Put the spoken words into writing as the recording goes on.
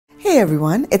Hey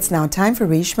everyone, it's now time for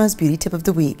Reshma's Beauty Tip of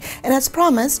the Week. And as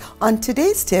promised, on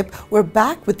today's tip, we're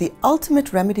back with the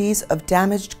ultimate remedies of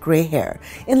damaged gray hair.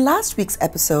 In last week's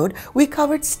episode, we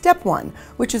covered step 1,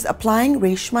 which is applying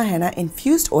Reshma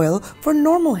Henna-Infused oil for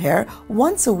normal hair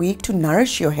once a week to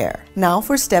nourish your hair. Now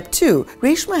for step 2,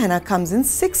 Reshma Henna comes in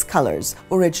 6 colors: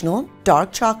 original,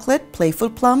 dark chocolate, playful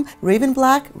plum, raven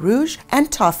black, rouge,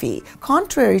 and toffee.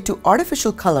 Contrary to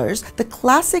artificial colors, the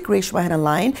classic Reshma Henna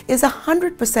line is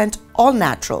 100% all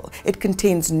natural. It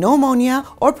contains no ammonia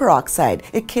or peroxide.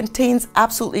 It contains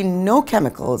absolutely no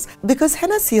chemicals. Because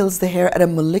henna seals the hair at a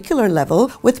molecular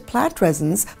level with plant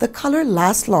resins, the color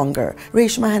lasts longer.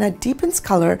 Reshma Henna deepens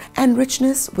color and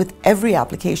richness with every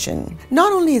application.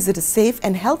 Not only is it a safe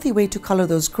and healthy way to color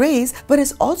those grays, but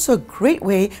it's also a great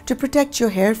way to protect your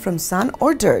hair from sun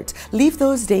or dirt. Leave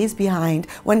those days behind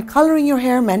when coloring your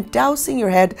hair meant dousing your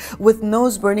head with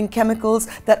nose-burning chemicals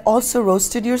that also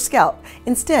roasted your scalp.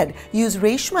 Instead, use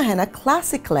Reshma Henna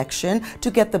Classic Collection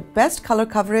to get the best color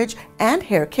coverage and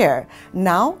hair care.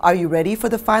 Now, are you ready for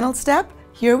the final step?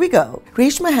 Here we go.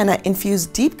 Reshma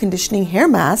Henna-Infused Deep Conditioning Hair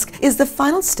Mask is the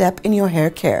final step in your hair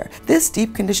care. This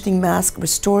deep conditioning mask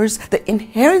restores the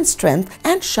inherent strength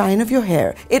and shine of your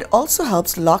hair. It also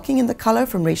helps locking in the color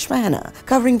from Reshma Henna,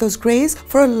 covering those grays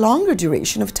for a longer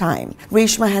duration of time.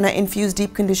 Reshma Henna-Infused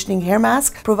Deep Conditioning Hair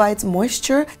Mask provides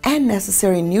moisture and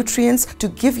necessary nutrients to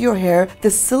give your hair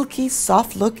the silky,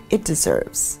 soft look it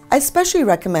deserves. I especially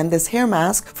recommend this hair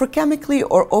mask for chemically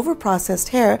or overprocessed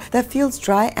hair that feels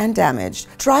dry and damaged.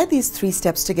 Try these 3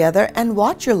 steps together and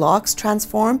watch your locks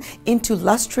transform into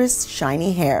lustrous,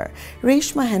 shiny hair.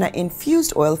 Reshma Henna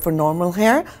Infused Oil for normal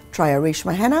hair, try our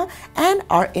Reshma Henna and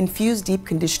our Infused Deep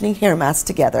Conditioning Hair Mask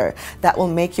together. That will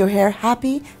make your hair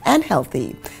happy and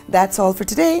healthy. That's all for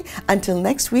today. Until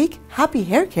next week, happy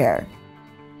hair care.